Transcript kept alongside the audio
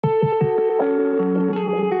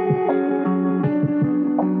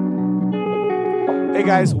Hey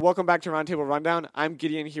guys, welcome back to Roundtable Rundown. I'm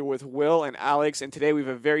Gideon here with Will and Alex, and today we have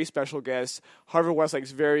a very special guest, Harvard Westlake's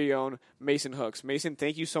very own Mason Hooks. Mason,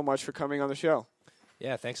 thank you so much for coming on the show.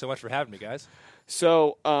 Yeah, thanks so much for having me, guys.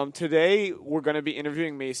 So today we're going to be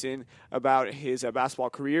interviewing Mason about his basketball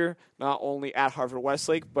career, not only at Harvard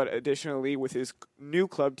Westlake, but additionally with his new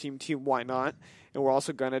club team, Team Why Not. And we're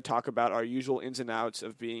also going to talk about our usual ins and outs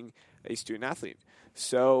of being a student athlete.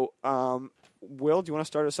 So, Will, do you want to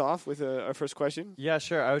start us off with our first question? Yeah,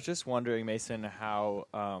 sure. I was just wondering, Mason, how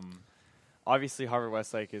obviously Harvard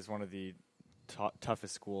Westlake is one of the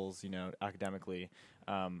toughest schools, academically,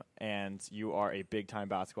 and you are a big-time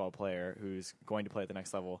basketball player who's going to play at the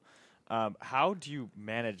next level. How do you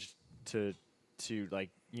manage to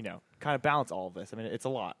kind of balance all of this? I mean, it's a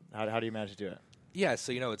lot. How do you manage to do it? Yeah,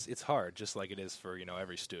 so, it's hard, just like it is for,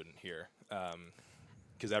 every student here.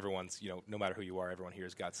 Because everyone's, no matter who you are, everyone here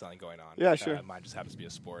has got something going on. Yeah, sure. Mine just happens to be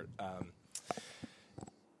a sport.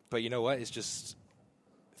 But you know what? It's just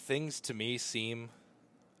things to me seem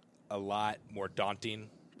a lot more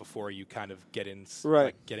daunting before you kind of get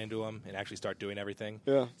into them and actually start doing everything.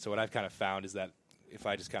 Yeah. So what I've kind of found is that if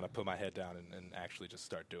I just kind of put my head down and actually just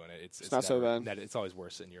start doing it, it's not so bad. It's always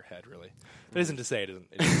worse in your head, really. That isn't to say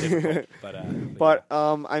it's difficult, but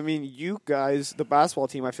I mean, you guys, the basketball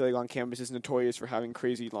team, I feel like on campus is notorious for having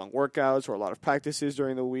crazy long workouts or a lot of practices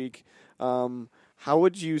during the week. How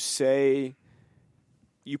would you say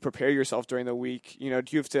you prepare yourself during the week? Do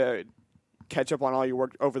you have to catch up on all your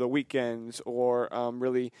work over the weekends, or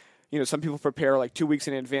really? Some people prepare like 2 weeks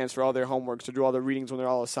in advance for all their homework to do all the readings when they're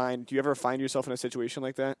all assigned. Do you ever find yourself in a situation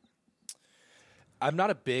like that? I'm not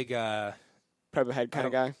a big prep ahead kind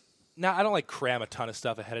of guy. No, I don't like cram a ton of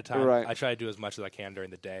stuff ahead of time. Right. I try to do as much as I can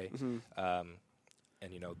during the day. Mm-hmm.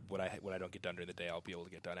 And what I don't get done during the day, I'll be able to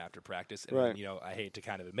get done after practice. And right. then, I hate to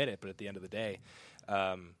kind of admit it, but at the end of the day,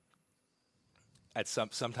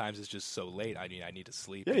 sometimes it's just so late. I mean, I need to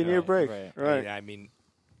sleep. Yeah, you need a break. Right. I mean,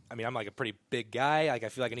 I'm like a pretty big guy. Like, I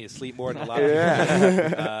feel like I need to sleep more than a lot of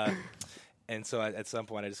people. And so at some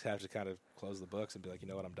point, I just have to kind of close the books and be like, you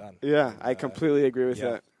know what, I'm done. Yeah, I completely agree with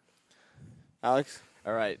that. Alex?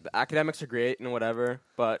 All right, the academics are great and whatever,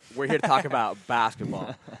 but we're here to talk about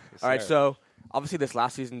basketball. Yes, all right, sir. so obviously this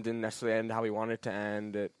last season didn't necessarily end how we wanted it to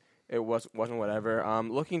end. It wasn't whatever.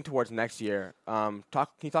 Looking towards next year, can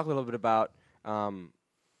you talk a little bit about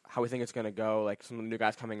how we think it's going to go, like some of the new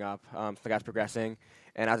guys coming up, some of the guys progressing,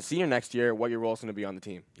 and as a senior next year, what your role is going to be on the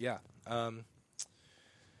team? Yeah.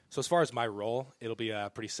 So as far as my role, it'll be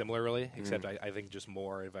pretty similar, really, except I think just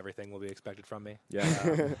more of everything will be expected from me. Yeah.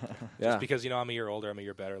 Just because, I'm a year older, I'm a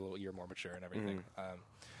year better, a year more mature and everything.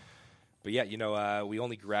 But, yeah, we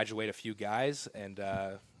only graduate a few guys, and,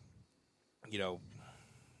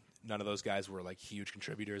 none of those guys were, like, huge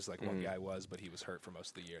contributors like one guy was, but he was hurt for most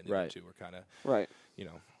of the year, and the other two were kind of, at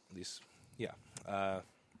least, yeah.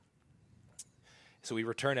 So we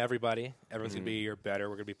return everybody. Everyone's going to be a year better.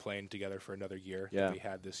 We're going to be playing together for another year than we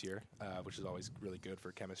had this year, which is always really good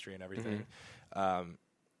for chemistry and everything.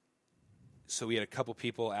 So we had a couple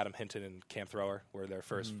people, Adam Hinton and Cam Thrower, were their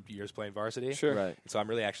first years playing varsity. Sure. Right. And so I'm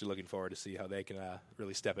really actually looking forward to see how they can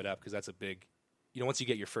really step it up, because that's a big once you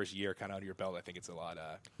get your first year kind of under your belt, I think it's a lot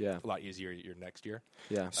easier your next year.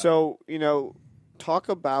 Yeah. So, talk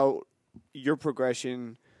about your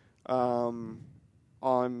progression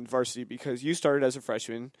on varsity, because you started as a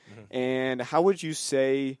freshman, and how would you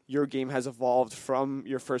say your game has evolved from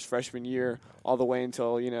your first freshman year all the way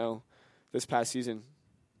until, this past season?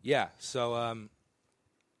 Yeah. So,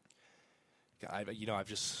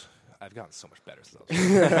 I've gotten so much better since I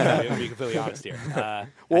was to be completely honest here.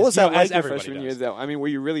 What was that like your everybody freshman does. year, though? I mean, were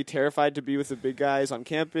you really terrified to be with the big guys on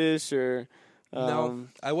campus, or? No,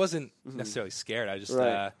 I wasn't necessarily scared. I just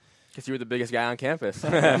because you were the biggest guy on campus.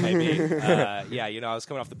 maybe. Yeah, I was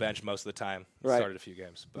coming off the bench most of the time. Right. Started a few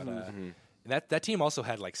games, but and that team also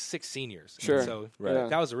had like 6 seniors. Sure. And so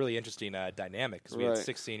that was a really interesting dynamic, because we had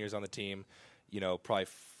 6 seniors on the team. Probably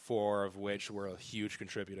 4 of which were huge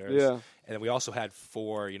contributors. Yeah. And then we also had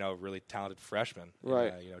 4, really talented freshmen.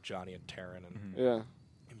 Right. Johnny and Taryn and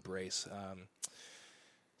Embrace.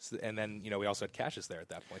 And then, we also had Cassius there at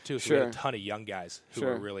that point, too. So we had a ton of young guys who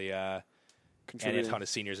were really and a ton of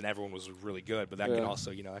seniors, and everyone was really good. But that can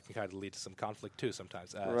also, that can kind of lead to some conflict, too,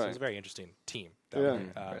 sometimes. So it was a very interesting team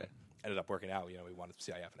that ended up working out. We wanted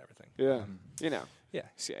CIF and everything. Yeah. Yeah.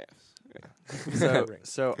 CIF. Yeah.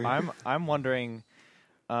 So I'm wondering,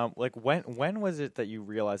 when was it that you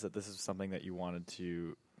realized that this is something that you wanted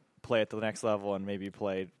to play at the next level and maybe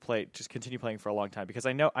just continue playing for a long time? Because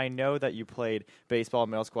I know that you played baseball in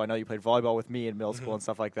middle school. I know you played volleyball with me in middle school and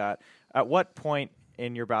stuff like that. At what point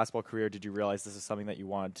in your basketball career did you realize this is something that you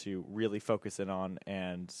wanted to really focus in on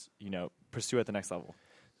and, pursue at the next level?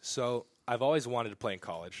 So I've always wanted to play in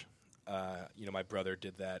college. My brother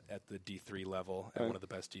did that at the D3 level at one of the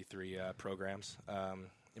best D3 programs.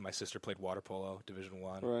 And my sister played water polo, Division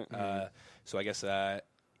I. Right. So I guess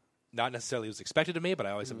not necessarily was expected of me, but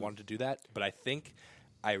I always have wanted to do that. But I think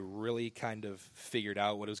I really kind of figured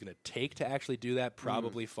out what it was going to take to actually do that,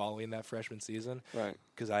 probably following that freshman season. Right.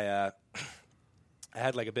 Because I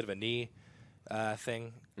had like a bit of a knee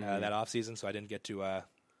thing that off season, so I didn't get to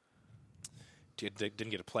didn't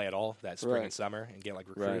get to play at all that spring and summer and get like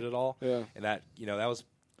recruited at all. Yeah. And that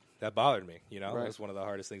that bothered me. It was one of the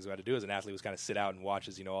hardest things we had to do as an athlete was kind of sit out and watch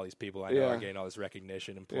as all these people I know are getting all this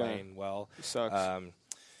recognition and playing well. It sucks.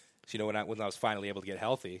 So when I was finally able to get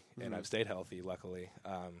healthy, and I've stayed healthy, luckily,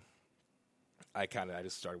 I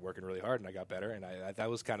just started working really hard and I got better, and that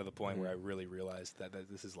was kind of the point where I really realized that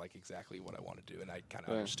this is like exactly what I want to do, and I kind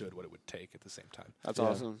of understood what it would take at the same time. That's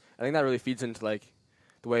awesome. I think that really feeds into like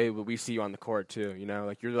the way we see you on the court too.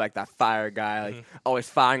 Like you're like that fire guy, like always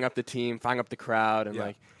firing up the team, firing up the crowd, and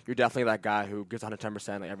like you're definitely that guy who gives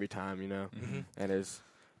 110% like every time, and is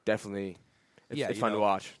definitely it's fun to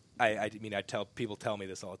watch. I mean, people tell me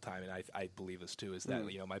this all the time, and I believe this too. Is that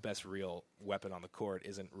my best real weapon on the court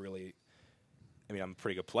isn't really. I mean, I'm a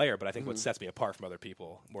pretty good player, but I think what sets me apart from other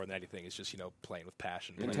people more than anything is just playing with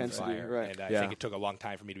passion, playing with fire. Right. And I think it took a long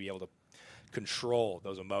time for me to be able to control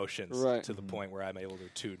those emotions to the point where I'm able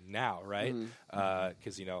to now, right?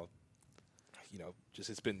 Because I'm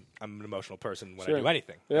an emotional person when I do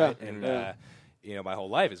anything, right? And my whole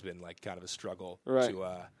life has been like kind of a struggle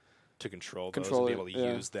to control those and be able to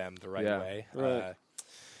use them the right way. Right.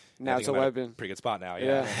 Now it's a weapon. Pretty good spot now,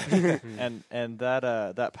 and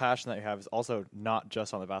that passion that you have is also not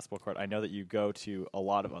just on the basketball court. I know that you go to a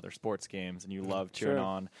lot of other sports games and you love cheering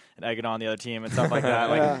on and egging on the other team and stuff like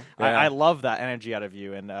that. I love that energy out of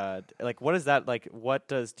you. And what is that like?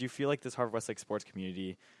 Do you feel like this Harvard Westlake sports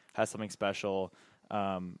community has something special?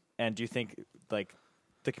 And do you think like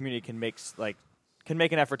the community can make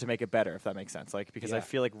an effort to make it better, if that makes sense? Because I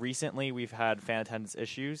feel like recently we've had fan attendance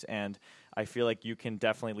issues, and I feel like you can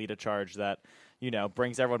definitely lead a charge that,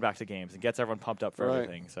 brings everyone back to games and gets everyone pumped up for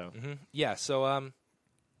everything. So so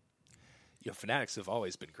Fanatics have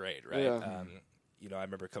always been great, right? I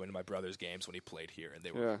remember coming to my brother's games when he played here, and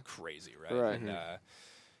they were crazy, right? And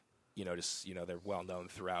they're well known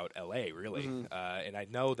throughout LA, really. And I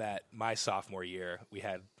know that my sophomore year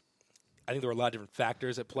I think there were a lot of different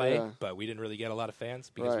factors at play, but we didn't really get a lot of fans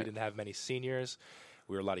because we didn't have many seniors.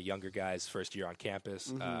 We were a lot of younger guys, first year on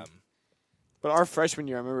campus. But our freshman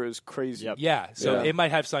year, I remember it was crazy. Yeah, so it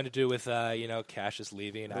might have something to do with Cassius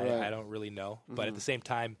leaving. I don't really know, but at the same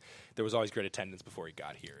time, there was always great attendance before he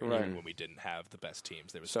got here. Even when we didn't have the best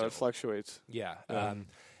teams, there was it fluctuates. Yeah, and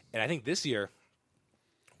I think this year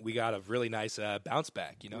we got a really nice bounce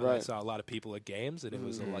back. I saw a lot of people at games, and it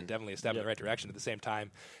was definitely a step in the right direction. At the same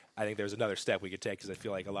time, I think there's another step we could take because I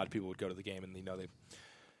feel like a lot of people would go to the game and they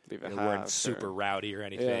weren't super rowdy or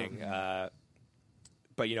anything.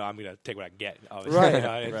 But I'm going to take what I can get. Obviously,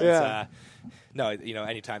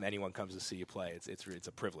 anytime anyone comes to see you play, it's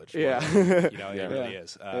a privilege. It really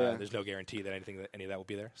is. There's no guarantee that any of that will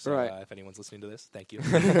be there. So if anyone's listening to this, thank you.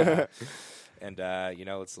 And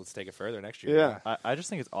let's take it further next year. I just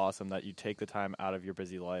think it's awesome that you take the time out of your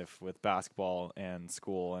busy life with basketball and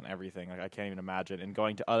school and everything. Like I can't even imagine, and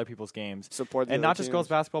going to other people's games, support and not just girls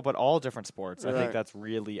basketball, but all different sports. I think that's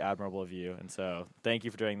really admirable of you, and so thank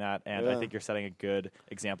you for doing that. And I think you're setting a good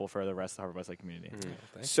example for the rest of the Harvard Westlake community.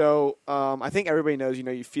 So I think everybody knows,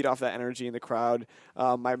 you feed off that energy in the crowd.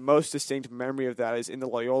 My most distinct memory of that is in the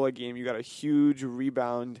Loyola game. You got a huge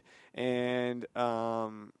rebound and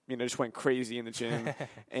just went crazy in the gym.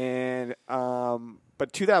 And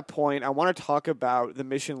but to that point, I want to talk about the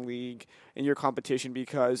Mission League and your competition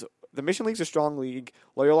because the Mission League's a strong league.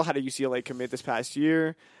 Loyola had a UCLA commit this past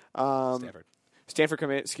year. Stanford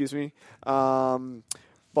commit, excuse me.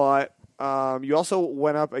 But you also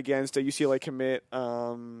went up against a UCLA commit.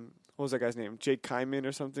 What was that guy's name? Jake Kyman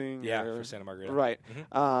or something? Yeah, for Santa Margarita. Right.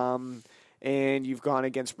 And you've gone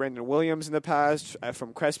against Brandon Williams in the past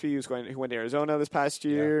from Crespi, who went to Arizona this past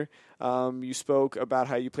year. You spoke about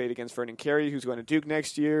how you played against Vernon Carey, who's going to Duke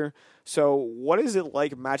next year. So what is it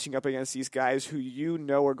like matching up against these guys who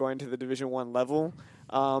are going to the Division I level?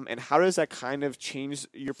 And how does that kind of change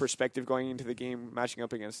your perspective going into the game matching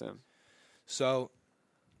up against them? So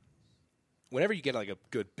whenever you get like a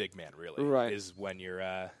good big man, really, is when you're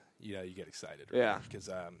you get excited. Right? Yeah. Because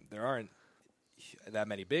there aren't that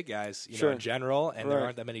many big guys, in general, and there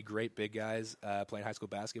aren't that many great big guys playing high school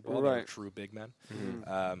basketball. That are true big men.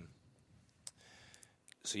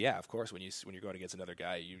 So yeah, of course, when you're going against another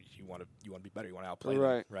guy, you want to be better. You want to outplay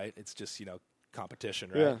right. them, right? It's just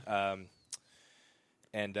competition, right? Yeah.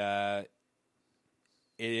 And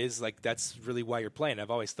it is like that's really why you're playing.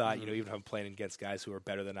 I've always thought, even if I'm playing against guys who are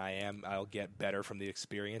better than I am, I'll get better from the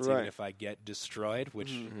experience, right. even if I get destroyed,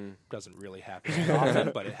 which doesn't really happen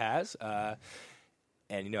often, but it has.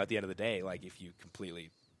 And at the end of the day, like if you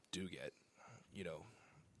completely do get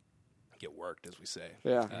worked, as we say,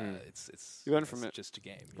 it's you learn from it. Just a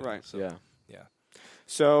game, right? So, yeah.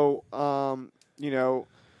 So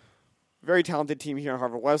very talented team here at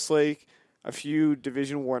Harvard Westlake. A few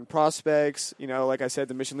Division I prospects. Like I said,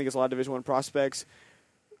 the Mission League has a lot of Division I prospects.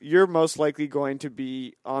 You're most likely going to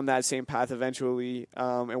be on that same path eventually,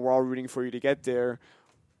 and we're all rooting for you to get there.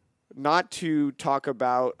 Not to talk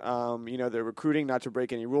about, the recruiting, not to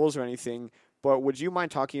break any rules or anything, but would you mind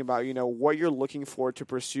talking about, what you're looking for to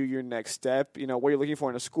pursue your next step? What you're looking for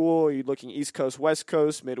in a school? Are you looking East Coast, West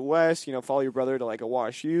Coast, Midwest? Follow your brother to like a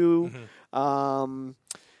WashU.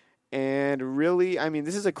 And really, I mean,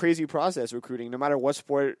 this is a crazy process, recruiting, no matter what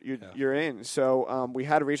sport you're in. So we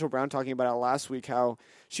had Rachel Brown talking about it last week, how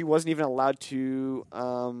she wasn't even allowed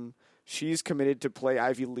to she's committed to play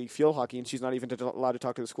Ivy League field hockey, and she's not even allowed to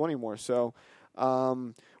talk to the school anymore. So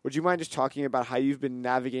would you mind just talking about how you've been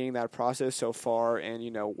navigating that process so far and,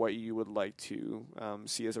 what you would like to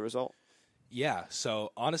see as a result? Yeah.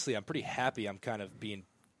 So honestly, I'm pretty happy I'm kind of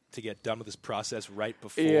to get done with this process right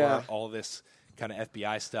before all this kind of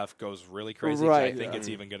FBI stuff goes really crazy. Right. I think it's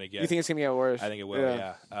even going to get... You think it's going to get worse? I think it will,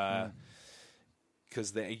 yeah.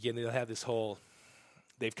 Because they'll have this whole...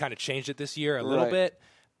 They've kind of changed it this year a little bit,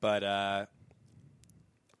 but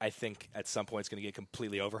I think at some point it's going to get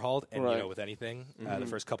completely overhauled. And, with anything, the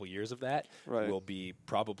first couple years of that will be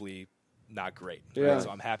probably not great. Yeah. Right? So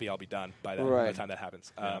I'm happy I'll be done by the time that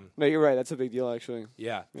happens. No, you're right. That's a big deal, actually.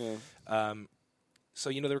 Yeah. So,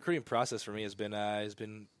 the recruiting process for me has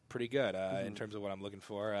been pretty good in terms of what I'm looking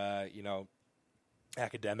for.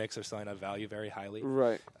 Academics are something I value very highly.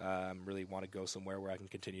 Right. Really want to go somewhere where I can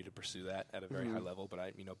continue to pursue that at a very high level. But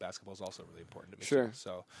basketball is also really important to me. Sure. Too.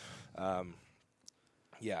 So, I'm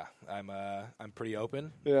pretty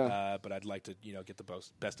open. Yeah. But I'd like to get the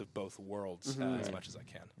best of both worlds as much as I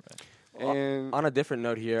can. Right. And on a different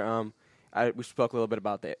note here, we spoke a little bit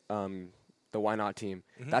about the Why Not team.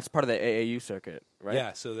 That's part of the AAU circuit, right?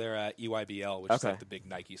 Yeah, so they're EYBL, which is like the big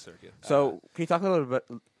Nike circuit. So can you talk a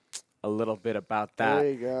little bit about that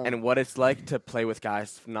there you go. And what it's like to play with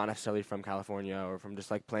guys not necessarily from California or from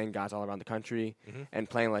just like playing guys all around the country and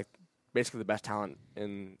playing like basically the best talent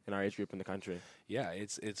in our age group in the country? Yeah,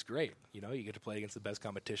 it's great. You get to play against the best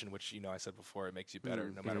competition, which I said before, it makes you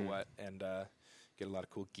better no matter what, and get a lot of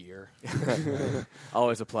cool gear.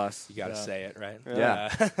 Always a plus. You got to say it, right?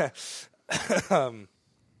 Yeah.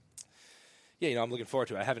 I'm looking forward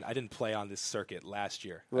to it. I didn't play on this circuit last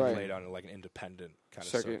year. Right. I played on like an independent kind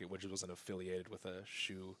of circuit, which wasn't affiliated with a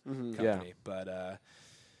shoe company. Yeah. But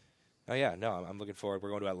I'm looking forward. We're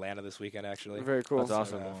going to Atlanta this weekend, actually. Very cool. That's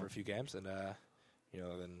awesome. For a few games, and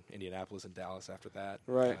then Indianapolis and Dallas after that.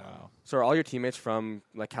 Right. So are all your teammates from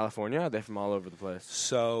like California? Or are they from all over the place?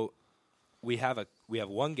 So we have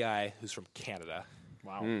one guy who's from Canada.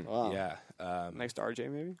 Wow. Wow. Yeah. Next to RJ,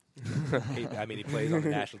 maybe? He plays on the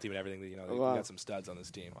national team and everything. We got some studs on this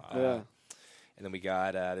team. Yeah. And then we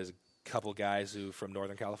got there's a couple guys from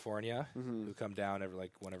Northern California who come down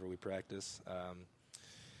whenever we practice.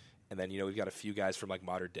 And then we've got a few guys from like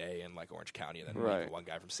Mater Dei and like Orange County, and then one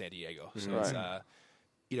guy from San Diego. So it's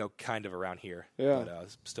kind of around here. Yeah.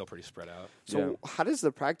 But still pretty spread out. So how does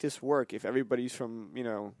the practice work if everybody's from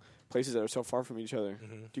places that are so far from each other?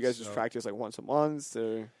 Do you guys just practice like once a month,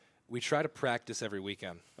 or? We try to practice every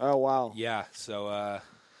weekend. Oh wow! Yeah, so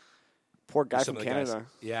poor guy from Canada.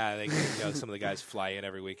 Some of the guys fly in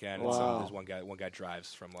every weekend. Wow. And so there's one guy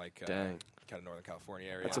drives from like kind of Northern California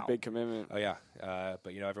area. That's a big commitment. Oh yeah,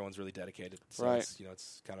 but everyone's really dedicated. So right.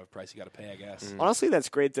 It's kind of a price you got to pay, I guess. Honestly, that's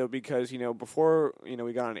great though, because before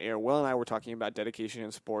we got on air, Will and I were talking about dedication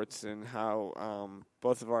in sports and how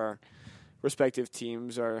both of our respective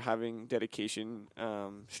teams are having dedication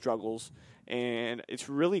struggles. And it's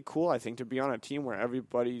really cool, I think, to be on a team where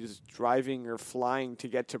everybody's driving or flying to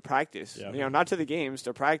get to practice. Yeah. Not to the games,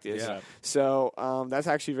 to practice. Yeah. So that's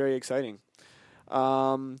actually very exciting.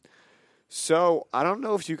 So I don't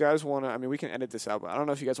know if you guys want to. I mean, we can edit this out, but I don't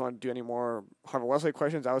know if you guys want to do any more Harvard Westlake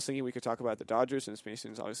questions. I was thinking we could talk about the Dodgers, since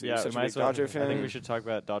Mason's obviously such a big Dodger fan. I think we should talk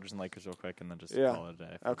about Dodgers and Lakers real quick, and then just call it a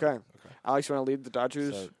day. Okay. Alex, you want to lead the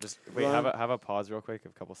Dodgers? So just wait. Have a pause real quick, a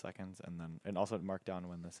couple seconds, and also mark down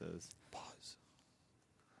when this is. Pause.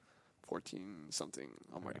 14 something.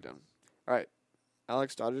 I'll mark it down. All right,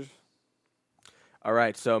 Alex, Dodgers. All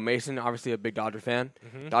right, so Mason, obviously a big Dodger fan.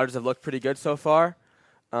 Mm-hmm. Dodgers have looked pretty good so far.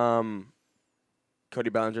 Cody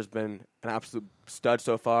Bellinger's been an absolute stud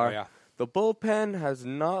so far. Oh, yeah. The bullpen has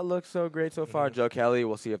not looked so great so far. Joe Kelly,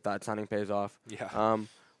 we'll see if that signing pays off. Yeah.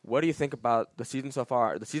 What do you think about the season so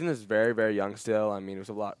far? The season is very, very young still. I mean, there's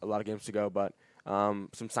a lot of games to go, but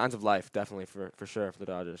some signs of life definitely for sure for the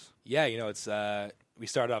Dodgers. Yeah, it's we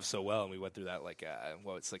started off so well, and we went through that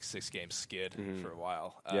it's like 6-game skid for a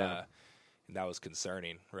while. Yeah. And that was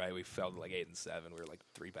concerning, right? We fell to like 8-7. We were like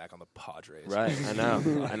 3 back on the Padres. Right, I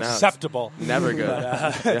know. Acceptable. Never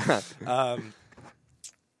good.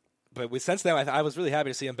 But since then, I was really happy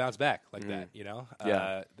to see them bounce back like that.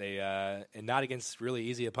 Yeah. They and not against really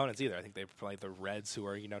easy opponents either. I think they played the Reds, who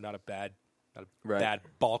are not a bad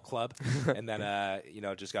ball club, and then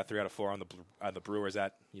just got 3 out of 4 on the Brewers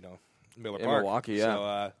at Miller in Park. Milwaukee. Yeah.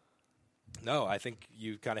 So no, I think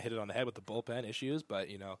you kind of hit it on the head with the bullpen issues, but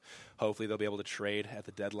hopefully they'll be able to trade at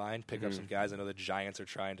the deadline, pick up some guys. I know the Giants are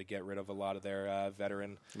trying to get rid of a lot of their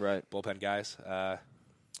veteran bullpen guys.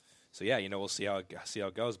 So yeah, we'll see how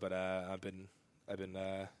it goes. But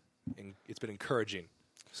it's been encouraging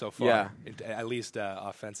so far, at least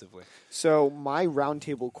offensively. So my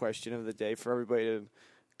roundtable question of the day for everybody to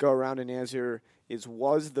go around and answer is: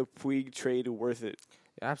 was the Puig trade worth it?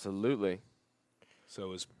 Absolutely. So it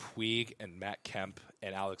was Puig and Matt Kemp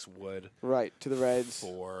and Alex Wood. Right, to the Reds.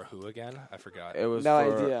 For who again? I forgot. It was no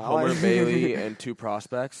for idea. Homer Bailey and 2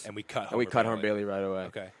 prospects. And we cut Homer Bailey right away.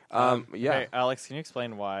 Okay. Yeah. Hey, Alex, can you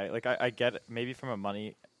explain why? Like, I get it, maybe from a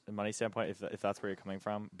money standpoint, if that's where you're coming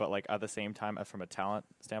from, but like at the same time, from a talent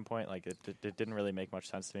standpoint, like it didn't really make much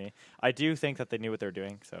sense to me. I do think that they knew what they were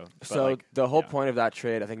doing. So the whole point of that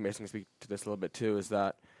trade, I think Mason can speak to this a little bit too, is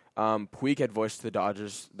that Puig had voiced to the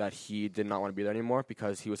Dodgers that he did not want to be there anymore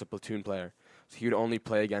because he was a platoon player. So he would only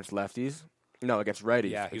play against lefties. No, against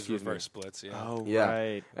righties. Yeah, he was reverse splits, yeah. Oh, yeah.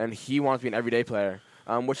 right. And he wanted to be an everyday player,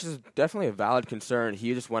 which is definitely a valid concern.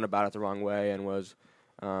 He just went about it the wrong way and was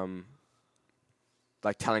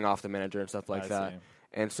like telling off the manager and stuff like that. See.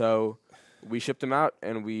 And so we shipped him out,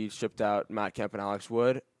 and we shipped out Matt Kemp and Alex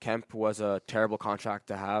Wood. Kemp was a terrible contract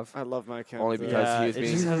to have. I love Matt Kemp. Only because he was it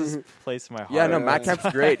being just has his place in my heart. Yeah, no, Matt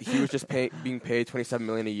Kemp's great. He was just being paid $27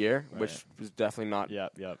 million a year, which was definitely not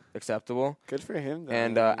acceptable. Good for him, though.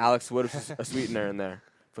 And Alex Wood was a sweetener in there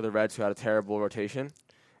for the Reds, who had a terrible rotation.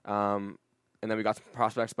 And then we got some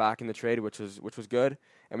prospects back in the trade, which was good,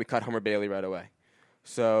 and we cut Homer Bailey right away.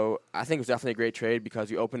 So I think it was definitely a great trade because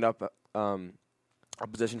we opened up a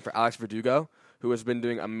position for Alex Verdugo, who has been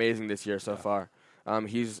doing amazing this year so far.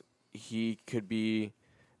 He could be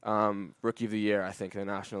Rookie of the Year, I think, in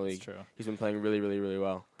the National League. That's true. He's been playing really, really, really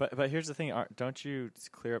well. But here's the thing: don't you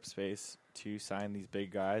clear up space to sign these big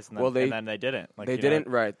guys? And then, and then they didn't. They didn't.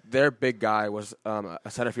 Right. Their big guy was a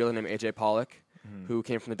center fielder named AJ Pollock, who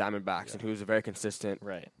came from the Diamondbacks and who's a very consistent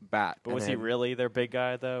bat. But was he really their big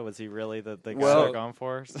guy, though? Was he really the guy they're going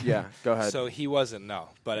for? Yeah, go ahead. So he wasn't, no.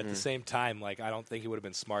 But at the same time, like, I don't think it would have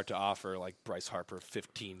been smart to offer, like, Bryce Harper a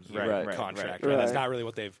 15-year contract. Right. That's not really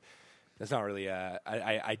what they've – that's not really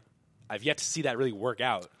I've yet to see that really work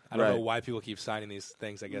out. I don't know why people keep signing these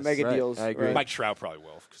things, I guess. Mega deals. I agree. Mike Trout probably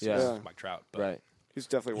will. Yeah. Mike Trout. But he's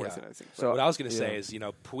definitely worth it, I think. So what I was going to say is,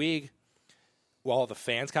 Puig – while the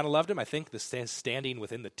fans kind of loved him, I think the standing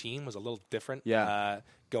within the team was a little different. Yeah.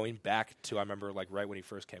 Going back to, I remember, like, right when he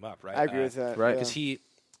first came up, right? I agree with that. Right. Because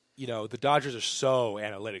the Dodgers are so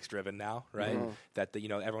analytics-driven now, right? That,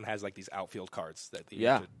 everyone has, like, these outfield cards. Exactly.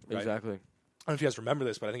 I don't know if you guys remember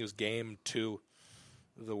this, but I think it was Game 2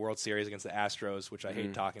 of the World Series against the Astros, which I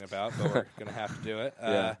hate talking about, but we're going to have to do it.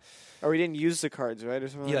 Or we didn't use the cards, right? Or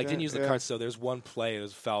something like didn't use the cards. So there's one play, it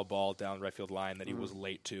was a foul ball down the right field line that he was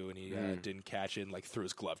late to, and he didn't catch it and, like, threw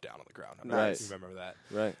his glove down on the ground. Nice. You remember that.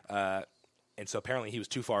 Right. And so apparently he was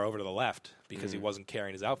too far over to the left because he wasn't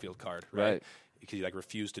carrying his outfield card, right? Because he, like,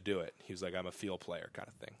 refused to do it. He was like, I'm a field player kind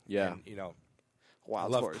of thing. Yeah. And, I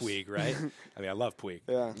love Puig, right? I mean, I love Puig.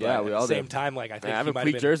 Yeah, we all do. At the same time, like, I think I have he a might have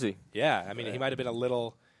Puig been, jersey. Yeah, I mean, he might have been a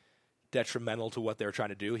little detrimental to what they were trying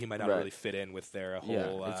to do. He might not really fit in with their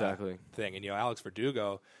whole thing. And Alex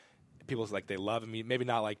Verdugo, people like they love him. Maybe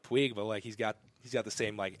not like Puig, but like he's got the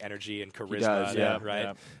same like energy and charisma,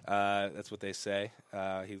 right? Yeah. That's what they say.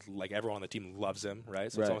 He's like everyone on the team loves him,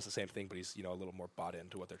 right? So it's almost the same thing, but he's a little more bought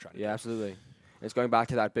into what they're trying to do. Yeah, absolutely. It's going back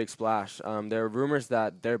to that big splash. There are rumors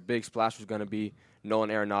that their big splash was going to be Nolan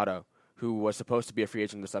Arenado, who was supposed to be a free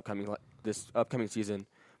agent this upcoming season,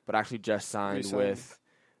 but actually just signed with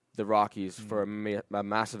the Rockies for a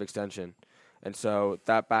massive extension. And so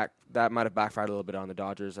that might have backfired a little bit on the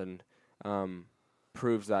Dodgers and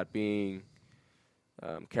proves that being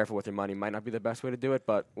careful with your money might not be the best way to do it,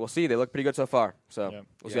 but we'll see. They look pretty good so far, so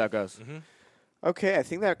we'll see how it goes. Okay, I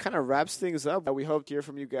think that kind of wraps things up. We hope to hear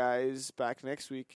from you guys back next week.